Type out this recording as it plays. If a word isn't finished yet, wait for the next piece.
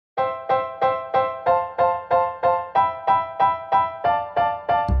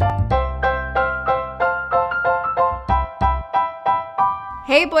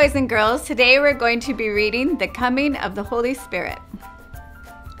Hey boys and girls, today we're going to be reading The Coming of the Holy Spirit.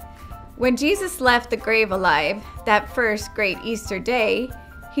 When Jesus left the grave alive, that first great Easter day,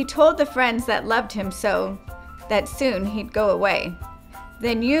 he told the friends that loved him so that soon he'd go away.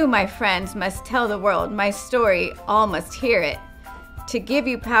 Then you, my friends, must tell the world my story, all must hear it. To give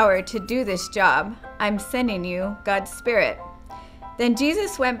you power to do this job, I'm sending you God's Spirit. Then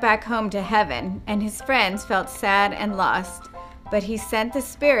Jesus went back home to heaven, and his friends felt sad and lost. But he sent the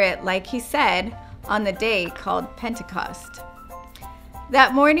Spirit, like he said, on the day called Pentecost.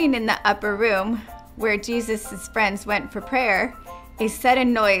 That morning in the upper room, where Jesus' friends went for prayer, a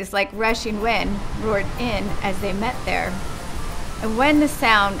sudden noise like rushing wind roared in as they met there. And when the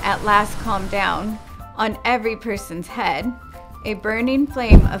sound at last calmed down, on every person's head, a burning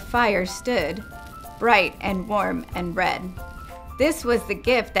flame of fire stood, bright and warm and red. This was the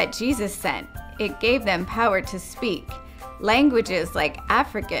gift that Jesus sent. It gave them power to speak languages like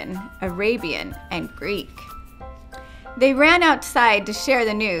African, Arabian, and Greek. They ran outside to share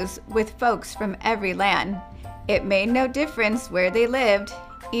the news with folks from every land. It made no difference where they lived,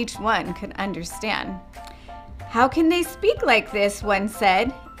 each one could understand. How can they speak like this, one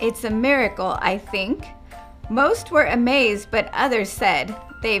said. It's a miracle, I think. Most were amazed, but others said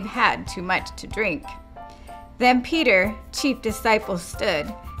they've had too much to drink. Then Peter, chief disciple,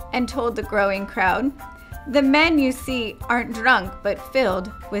 stood and told the growing crowd, the men you see aren't drunk, but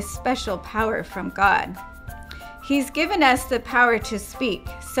filled with special power from God. He's given us the power to speak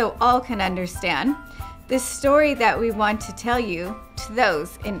so all can understand this story that we want to tell you to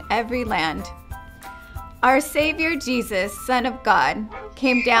those in every land. Our Savior Jesus, Son of God,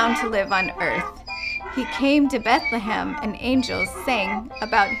 came down to live on earth. He came to Bethlehem, and angels sang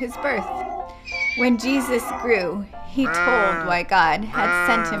about his birth. When Jesus grew, he told why God had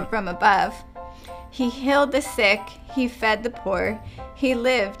sent him from above. He healed the sick, he fed the poor, he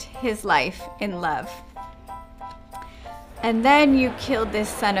lived his life in love. And then you killed this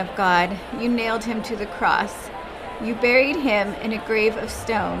Son of God, you nailed him to the cross. You buried him in a grave of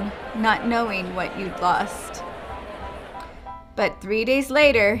stone, not knowing what you'd lost. But 3 days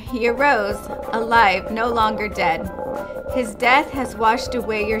later, he arose, alive, no longer dead. His death has washed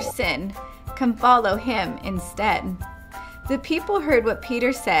away your sin. Come follow him instead. The people heard what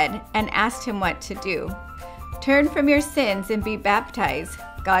Peter said and asked him what to do. Turn from your sins and be baptized.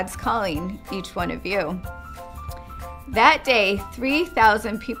 God's calling each one of you. That day,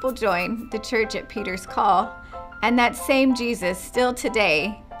 3,000 people joined the church at Peter's call, and that same Jesus still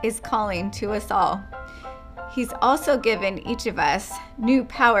today is calling to us all. He's also given each of us new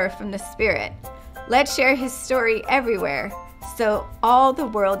power from the Spirit. Let's share his story everywhere so all the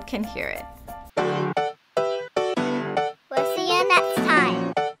world can hear it.